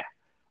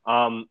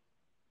 Um,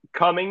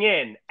 Coming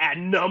in at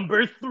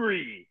number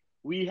 3,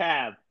 we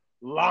have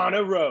Lana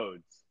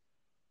Rhoades.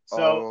 So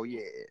Oh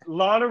yeah.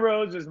 Lana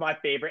Rhoades is my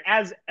favorite.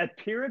 As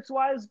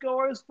appearance-wise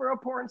goes for a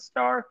porn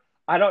star,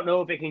 I don't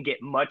know if it can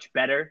get much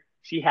better.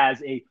 She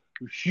has a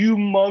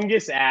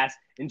humongous ass,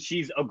 and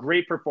she's a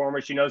great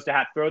performer. She knows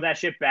to throw that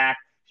shit back.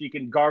 She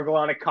can gargle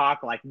on a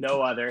cock like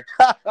no other.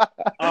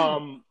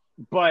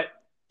 But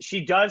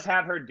she does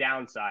have her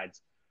downsides.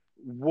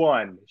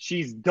 One,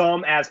 she's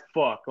dumb as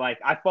fuck. Like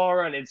I follow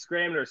her on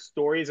Instagram, and her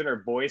stories and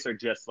her voice are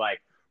just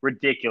like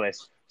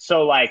ridiculous.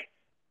 So like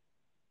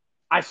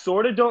I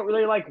sort of don't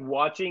really like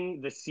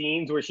watching the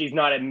scenes where she's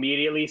not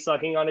immediately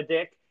sucking on a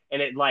dick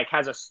and it like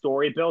has a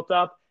story built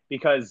up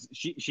because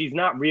she's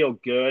not real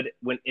good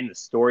when in the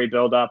story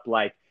build up.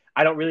 Like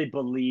I don't really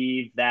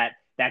believe that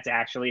that's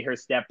actually her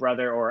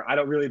stepbrother, or I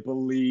don't really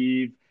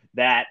believe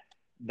that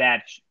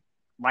that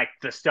like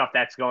the stuff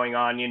that's going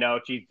on. You know,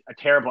 she's a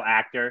terrible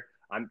actor.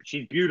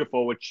 She's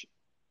beautiful, which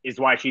is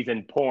why she's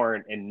in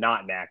porn and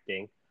not in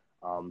acting.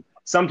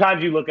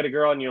 Sometimes you look at a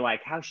girl and you're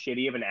like, how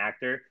shitty of an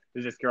actor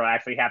does this girl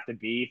actually have to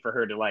be for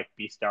her to like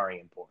be starring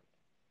in porn?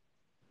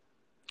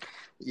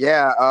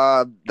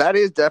 Yeah, that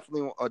is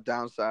definitely a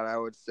downside, I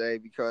would say,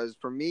 because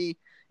for me,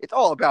 it's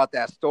all about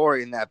that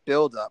story and that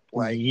build up.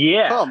 Like,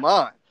 Yeah, come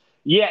on,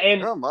 yeah,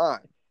 come on.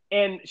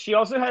 and she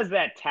also has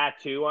that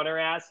tattoo on her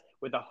ass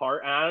with a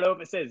heart. And I don't know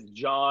if it says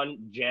John,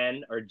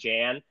 Jen, or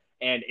Jan,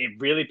 and it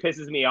really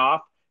pisses me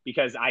off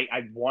because I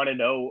want to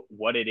know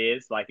what it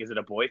is. Like, is it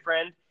a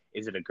boyfriend?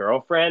 Is it a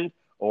girlfriend?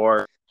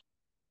 Or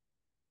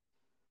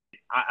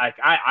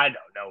I don't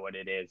know what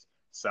it is.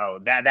 So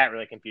that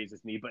really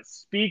confuses me. But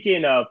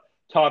speaking of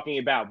talking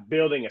about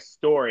building a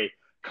story,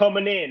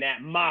 coming in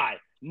at my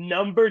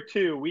number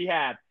 2, we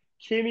have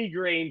Kimmy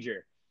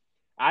Granger.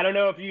 I don't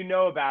know if you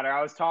know about her.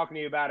 I was talking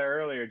to you about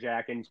her earlier,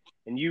 Jack, and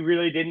you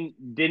really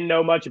didn't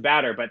know much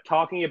about her. But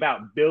talking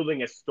about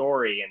building a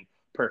story and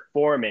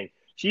performing,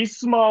 she's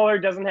smaller,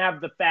 doesn't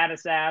have the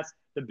fattest ass,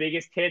 the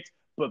biggest tits,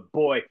 but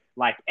boy,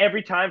 like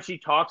every time she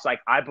talks, like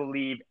I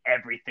believe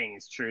everything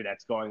is true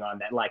that's going on.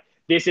 That like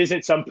this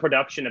isn't some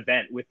production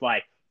event with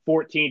like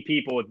 14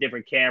 people with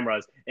different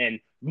cameras and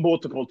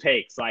multiple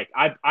takes. Like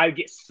I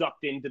get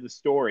sucked into the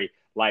story.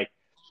 Like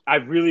I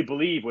really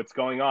believe what's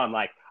going on.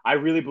 Like I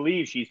really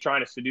believe she's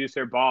trying to seduce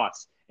her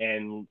boss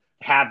and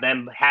have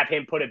him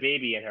put a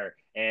baby in her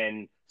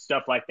and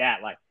stuff like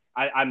that. Like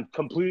I'm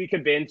completely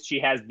convinced she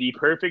has the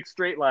perfect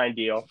straight line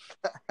deal.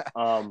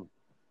 Um,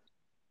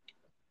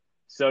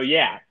 so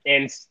yeah,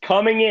 and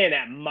coming in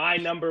at my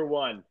number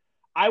 1,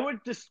 I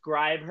would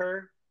describe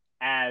her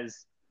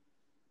as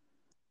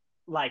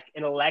like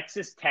an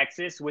Alexis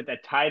Texas with a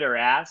tighter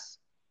ass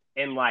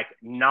and like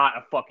not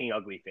a fucking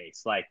ugly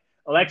face. Like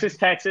Alexis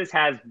Texas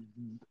has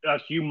a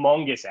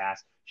humongous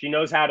ass. She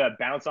knows how to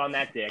bounce on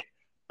that dick,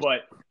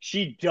 but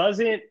she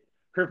doesn't.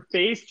 Her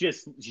face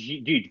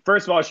dude.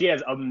 First of all, she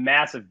has a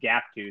massive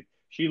gap tooth.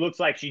 She looks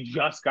like she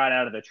just got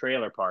out of the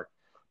trailer park.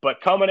 But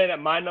coming in at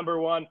my number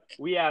 1,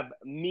 we have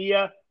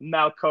Mia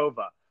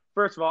Malkova.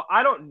 First of all,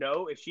 I don't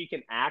know if she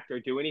can act or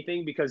do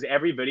anything because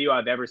every video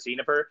I've ever seen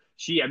of her,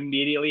 she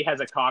immediately has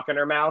a cock in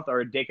her mouth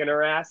or a dick in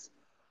her ass.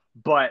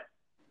 But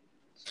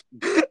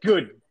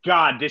good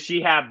God, does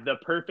she have the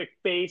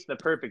perfect face, the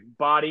perfect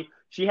body?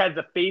 She has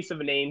the face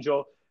of an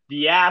angel,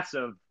 the ass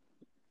of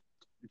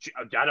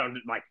I don't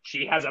like.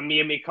 She has a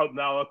Mia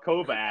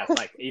Malkova ass,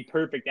 like a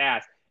perfect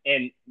ass,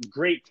 and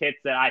great tits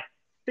that I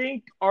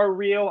think are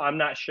real. I'm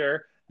not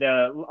sure.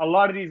 A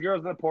lot of these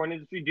girls in the porn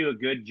industry do a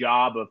good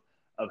job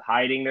of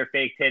hiding their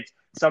fake tits.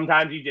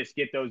 Sometimes you just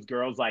get those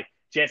girls like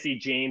Jessie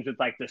James with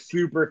like the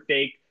super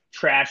fake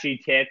trashy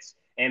tits,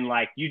 and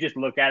like you just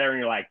look at her and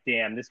you're like,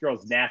 damn, this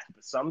girl's nasty.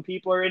 But some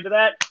people are into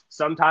that.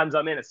 Sometimes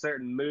I'm in a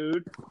certain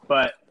mood,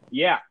 but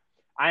yeah,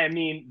 I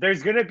mean,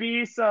 there's gonna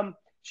be some.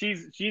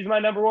 She's my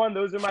number one.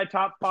 Those are my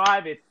top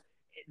five.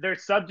 They're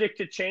subject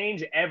to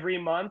change every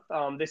month.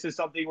 This is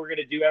something we're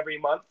gonna do every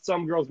month.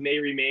 Some girls may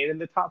remain in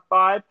the top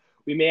five.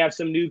 We may have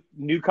some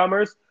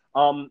newcomers.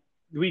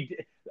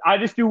 I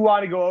just do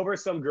want to go over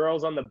some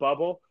girls on the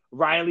bubble.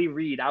 Riley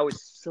Reid. I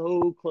was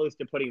so close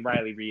to putting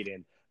Riley Reid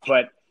in,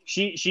 but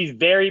she's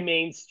very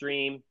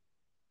mainstream,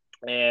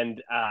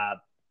 and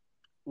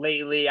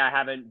lately I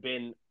haven't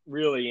been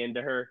really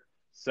into her.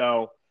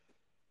 So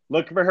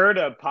look for her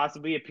to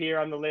possibly appear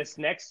on the list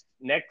next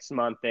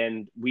month,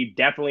 and we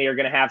definitely are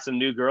going to have some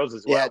new girls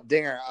as well. Yeah,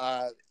 Dinger,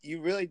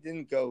 you really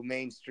didn't go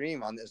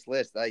mainstream on this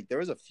list. Like, there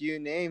was a few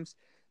names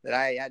that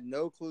I had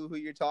no clue who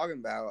you're talking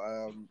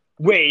about.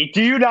 Wait,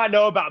 do you not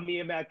know about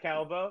Mia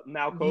Malkova?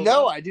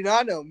 No, I do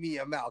not know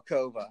Mia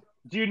Malkova.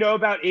 Do you know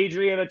about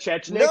Adriana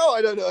Chechnik? No,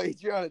 I don't know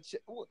Adriana.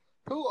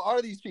 Who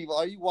are these people?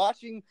 Are you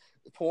watching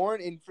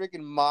porn in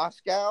freaking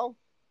Moscow?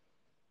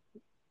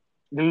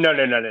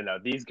 No.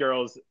 These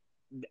girls.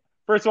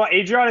 First of all,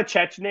 Adriana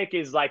Chechnik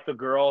is like the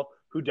girl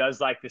who does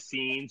like the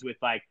scenes with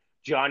like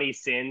Johnny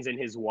Sins and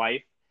his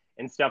wife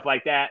and stuff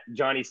like that.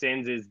 Johnny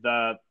Sins is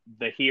the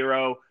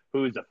hero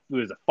who is a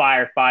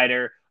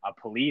firefighter, a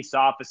police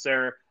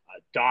officer,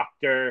 a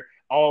doctor,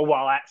 all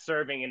while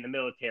serving in the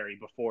military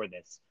before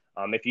this.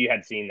 If you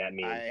had seen that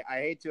meme. I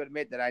hate to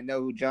admit that I know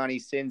who Johnny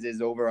Sins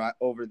is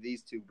over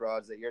these two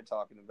broads that you're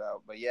talking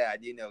about, but yeah, I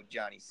do know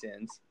Johnny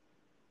Sins.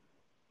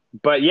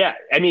 But yeah,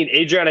 I mean,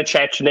 Adriana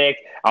Chechnik,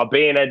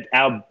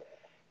 Abela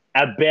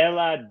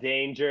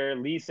Danger,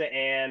 Lisa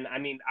Ann. I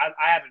mean,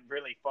 I haven't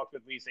really fucked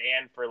with Lisa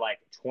Ann for like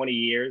 20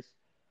 years.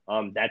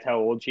 That's how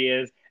old she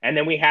is. And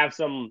then we have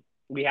some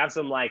like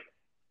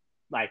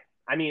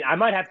I mean, I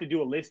might have to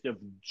do a list of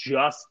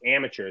just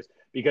amateurs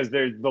because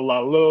there's the La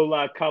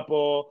Lola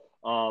couple,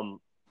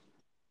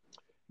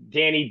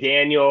 Danny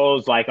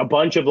Daniels, like a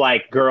bunch of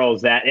like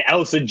girls that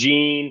Elsa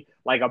Jean,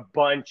 like a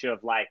bunch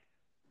of like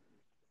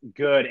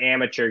good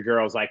amateur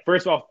girls. Like,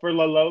 first of all, for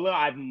La Lola,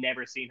 I've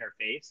never seen her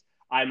face.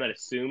 I'm gonna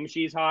assume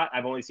she's hot.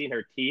 I've only seen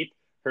her teeth,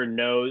 her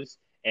nose,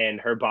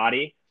 and her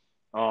body.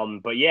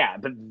 But yeah,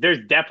 but there's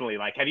definitely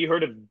like, have you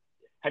heard of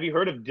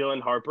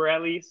Dylan Harper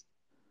at least?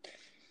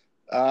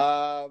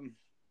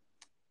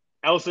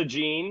 Elsa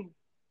Jean,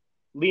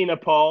 Lena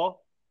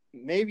Paul.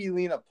 Maybe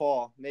Lena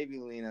Paul. Maybe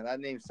Lena. That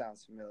name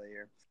sounds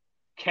familiar.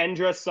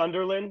 Kendra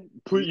Sunderland.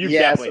 You've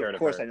definitely heard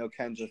of her. Of course, I know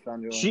Kendra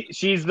Sunderland.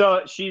 She's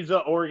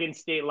the Oregon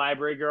State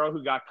Library girl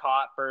who got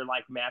caught for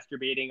like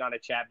masturbating on a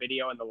chat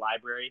video in the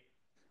library.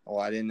 Oh,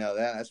 I didn't know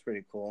that. That's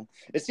pretty cool.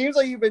 It seems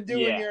like you've been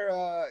doing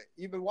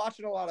you've been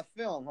watching a lot of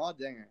film, huh,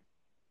 Dinger?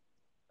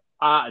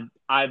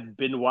 I've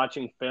been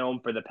watching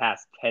film for the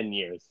past 10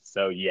 years,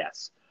 so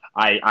yes,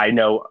 I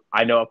know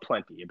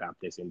plenty about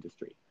this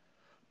industry.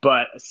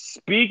 But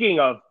speaking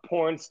of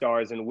porn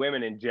stars and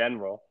women in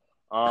general,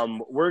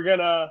 we're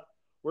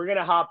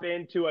gonna hop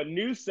into a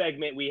new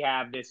segment we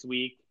have this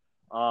week.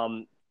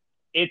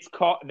 It's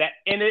called that,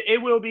 and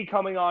it will be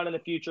coming on in the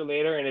future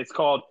later, and it's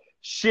called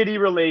Shitty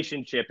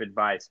Relationship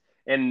Advice.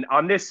 And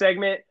on this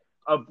segment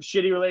of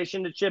Shitty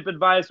Relationship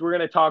Advice, we're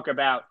going to talk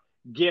about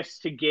gifts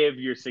to give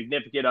your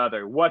significant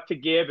other, what to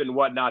give and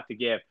what not to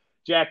give.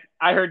 Jack,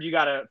 I heard you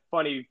got a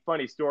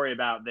funny story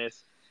about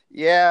this.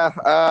 Yeah,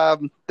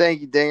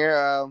 thank you,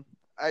 Dinger.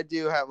 I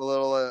do have a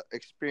little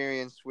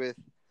experience with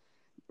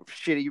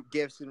shitty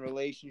gifts and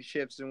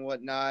relationships and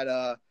whatnot.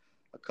 A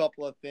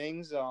couple of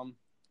things.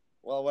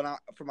 Well,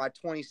 for my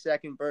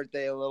 22nd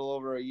birthday, a little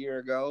over a year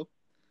ago,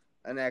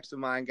 an ex of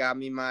mine got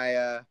me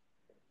my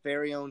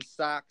very own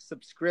sock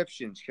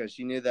subscriptions because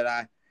she knew that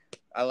I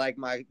like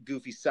my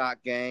goofy sock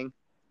gang.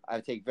 I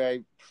take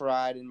very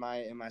pride in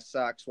my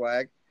sock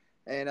swag,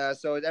 and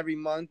so every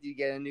month you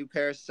get a new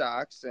pair of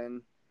socks.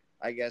 And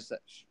I guess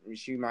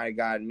she might have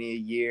gotten me a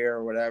year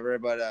or whatever,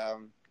 but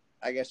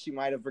I guess she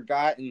might have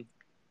forgotten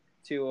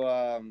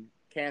to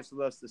cancel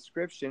the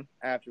subscription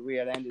after we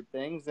had ended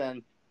things.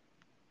 And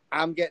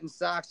I'm getting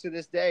socks to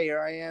this day.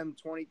 Here I am,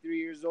 23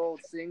 years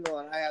old, single,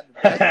 and I have the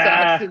best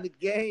socks in the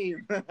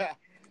game.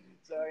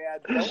 So, yeah,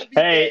 don't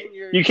be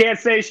you can't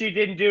say she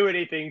didn't do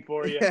anything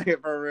for you.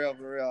 For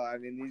real. I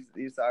mean,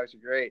 these socks are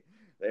great.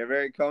 They're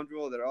very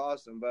comfortable. They're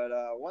awesome. But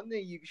one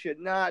thing you should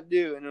not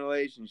do in a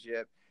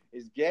relationship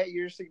is get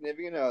your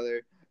significant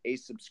other a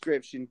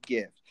subscription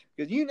gift.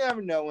 Because you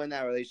never know when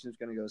that relationship's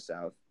going to go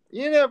south.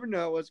 You never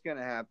know what's going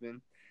to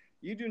happen.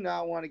 You do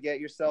not want to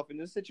get yourself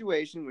into a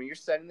situation where you're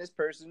sending this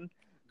person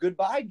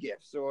goodbye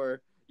gifts,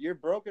 or you're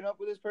broken up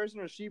with this person,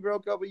 or she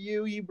broke up with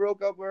you, he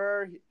broke up with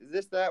her,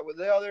 this, that, with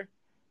the other,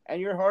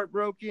 and you're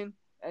heartbroken,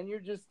 and you're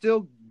just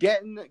still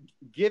giving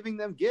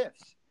them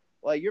gifts.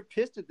 Like, you're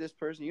pissed at this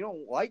person, you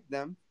don't like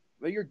them,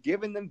 but you're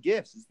giving them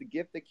gifts. It's the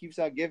gift that keeps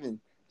on giving.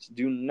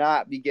 Do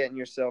not be getting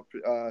yourself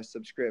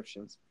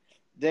subscriptions.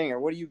 Dinger,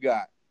 what do you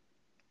got?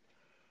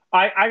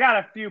 I got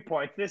a few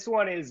points. This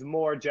one is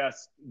more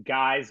just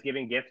guys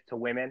giving gifts to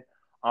women.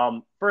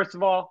 First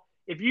of all,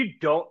 if you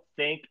don't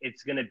think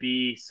it's going to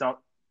be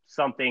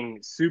something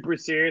super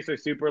serious or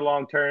super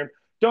long term,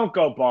 don't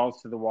go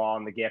balls to the wall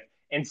on the gift.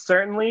 And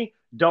certainly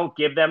don't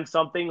give them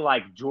something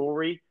like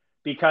jewelry,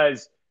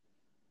 because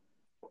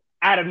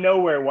out of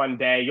nowhere one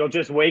day, you'll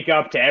just wake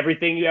up to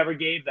everything you ever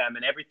gave them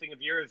and everything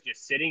of yours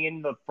just sitting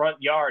in the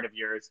front yard of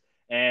yours.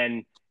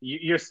 And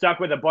you're stuck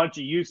with a bunch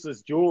of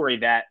useless jewelry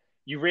that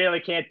you really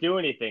can't do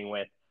anything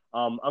with,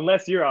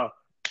 unless you're a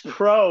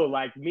pro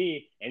like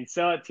me and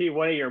sell it to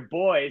one of your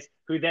boys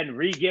who then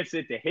re-gifts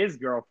it to his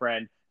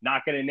girlfriend.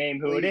 Not going to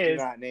name who it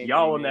is.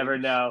 Y'all will never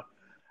know.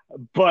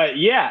 But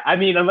yeah, I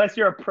mean, unless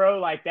you're a pro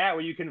like that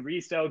where you can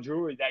resell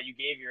jewelry that you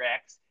gave your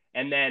ex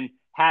and then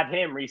have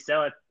him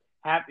resell it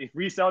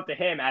to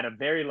him at a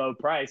very low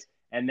price,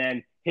 and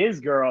then his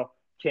girl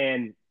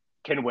can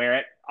wear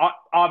it.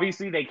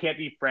 Obviously, they can't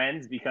be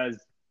friends because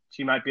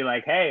she might be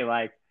like, hey,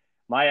 like,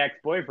 my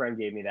ex-boyfriend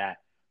gave me that.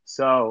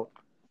 So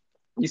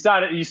you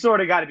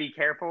sort of got to be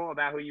careful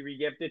about who you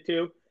regift it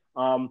to.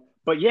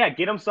 But yeah,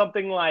 get them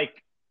something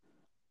like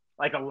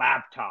a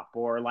laptop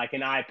or like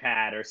an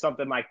iPad or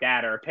something like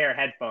that, or a pair of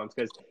headphones.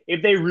 Because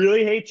if they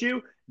really hate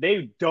you,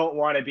 they don't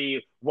want to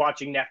be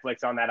watching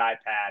Netflix on that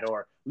iPad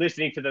or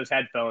listening to those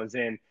headphones.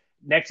 And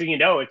next thing you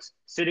know, it's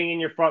sitting in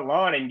your front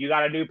lawn and you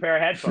got a new pair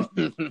of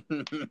headphones.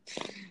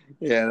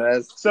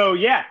 So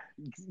yeah,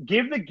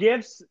 give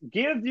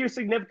your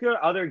significant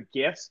other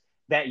gifts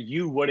that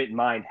you wouldn't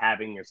mind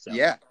having yourself.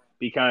 Yeah.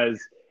 Because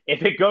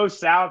if it goes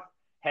south,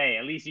 hey,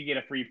 at least you get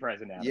a free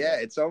present out of it. Yeah,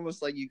 it's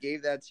almost like you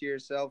gave that to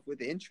yourself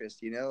with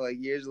interest,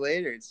 like years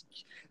later.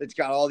 It's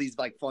got all these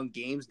like fun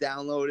games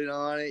downloaded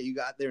on it. You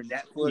got their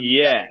Netflix,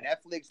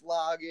 Netflix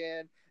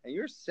login, and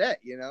you're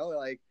set,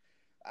 like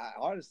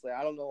honestly,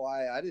 I don't know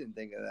why I didn't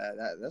think of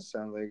that. That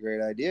sounds like a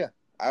great idea.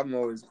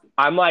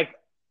 I'm like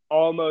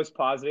almost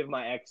positive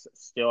my ex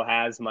still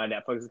has my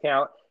Netflix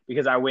account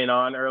because I went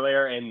on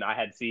earlier and I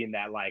had seen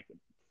that like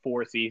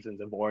 4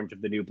 seasons of Orange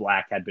of the New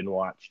Black had been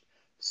watched.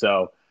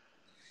 So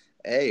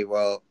hey,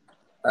 well,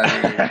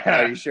 I mean,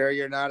 are you sure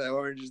you're not an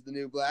Orange is the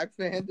New Black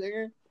fan,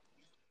 Dinger?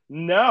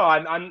 No,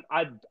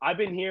 I've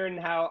been hearing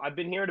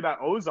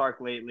about Ozark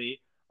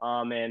lately,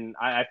 and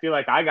I feel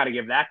like I got to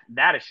give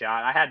that a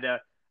shot. I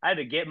had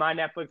to get my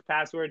Netflix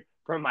password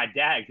from my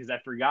dad because I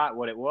forgot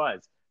what it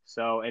was.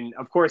 So, and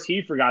of course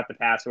he forgot the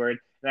password,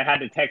 and I had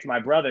to text my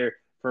brother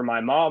for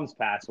my mom's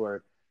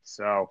password.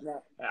 So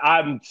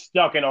I'm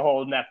stuck in a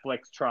whole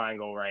Netflix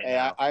triangle right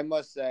now. I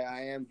must say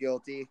I am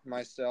guilty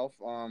myself.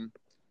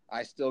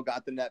 I still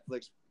got the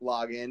Netflix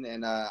login,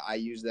 and I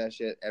use that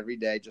shit every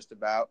day, just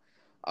about.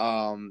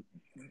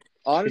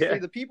 Honestly,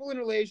 the people in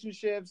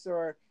relationships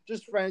or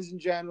just friends in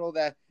general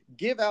that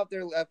give out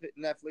their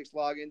Netflix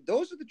login,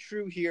 those are the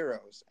true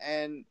heroes.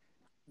 And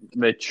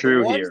the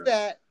true ones heroes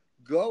that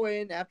go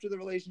in after the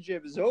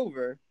relationship is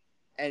over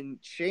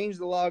and change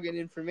the login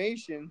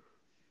information,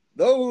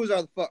 those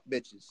are the fuck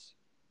bitches.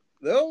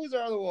 Those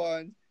are the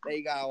ones that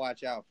you gotta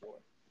watch out for.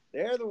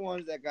 They're the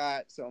ones that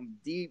got some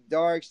deep,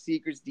 dark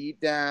secrets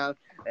deep down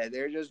that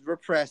they're just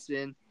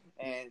repressing,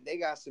 and they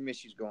got some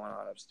issues going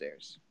on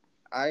upstairs.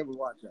 I would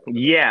watch that.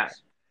 Yeah.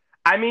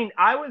 I mean,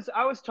 I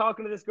was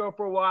talking to this girl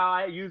for a while.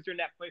 I used her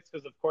Netflix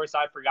because, of course,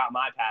 I forgot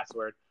my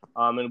password.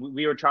 And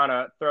we were trying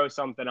to throw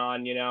something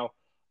on,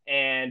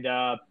 And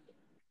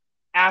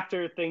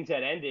after things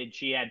had ended,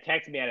 she had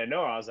texted me out of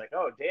nowhere. I was like,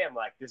 oh, damn,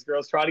 like, this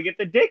girl's trying to get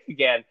the dick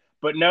again.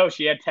 But no,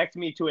 she had texted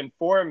me to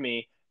inform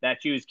me that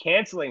she was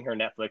canceling her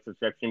Netflix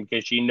subscription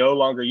because she no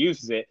longer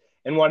uses it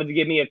and wanted to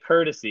give me a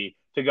courtesy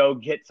to go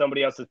get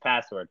somebody else's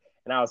password.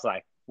 And I was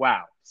like,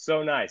 wow,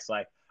 so nice.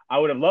 Like, I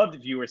would have loved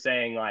if you were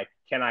saying, like,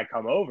 can I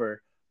come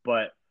over?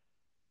 But,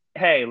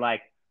 hey,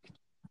 like,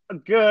 a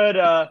good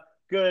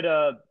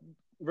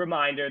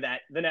reminder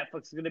that the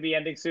Netflix is going to be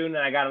ending soon and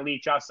I got to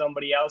leech off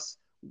somebody else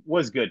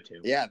was good,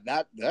 too. Yeah,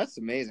 that's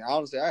amazing.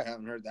 Honestly, I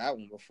haven't heard that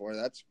one before.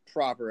 That's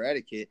proper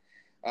etiquette.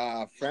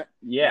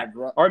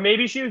 Or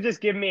maybe she was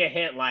just giving me a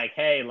hint like,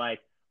 hey,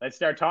 like, let's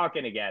start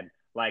talking again.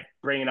 Like,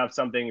 bringing up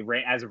something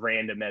as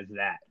random as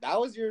that. That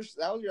was your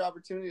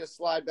opportunity to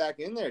slide back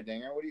in there,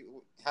 Dinger.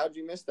 How'd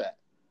you miss that?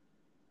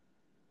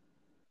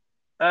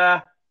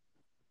 I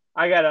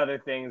got other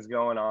things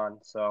going on,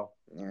 so.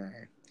 All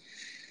right.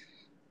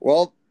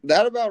 Well,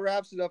 that about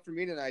wraps it up for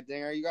me tonight,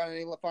 Dinger. You got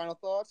any final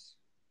thoughts?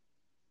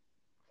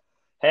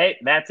 Hey,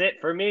 that's it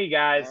for me,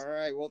 guys. All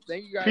right. Well,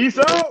 thank you guys Peace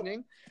for out.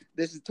 listening.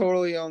 This is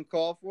totally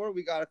uncalled for.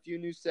 We got a few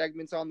new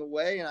segments on the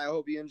way, and I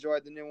hope you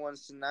enjoyed the new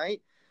ones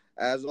tonight.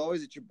 As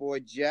always, it's your boy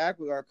Jack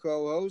with our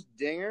co-host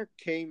Dinger,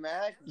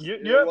 K-Mac.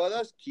 Yep. With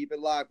us. Keep it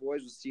locked,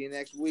 boys. We'll see you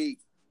next week.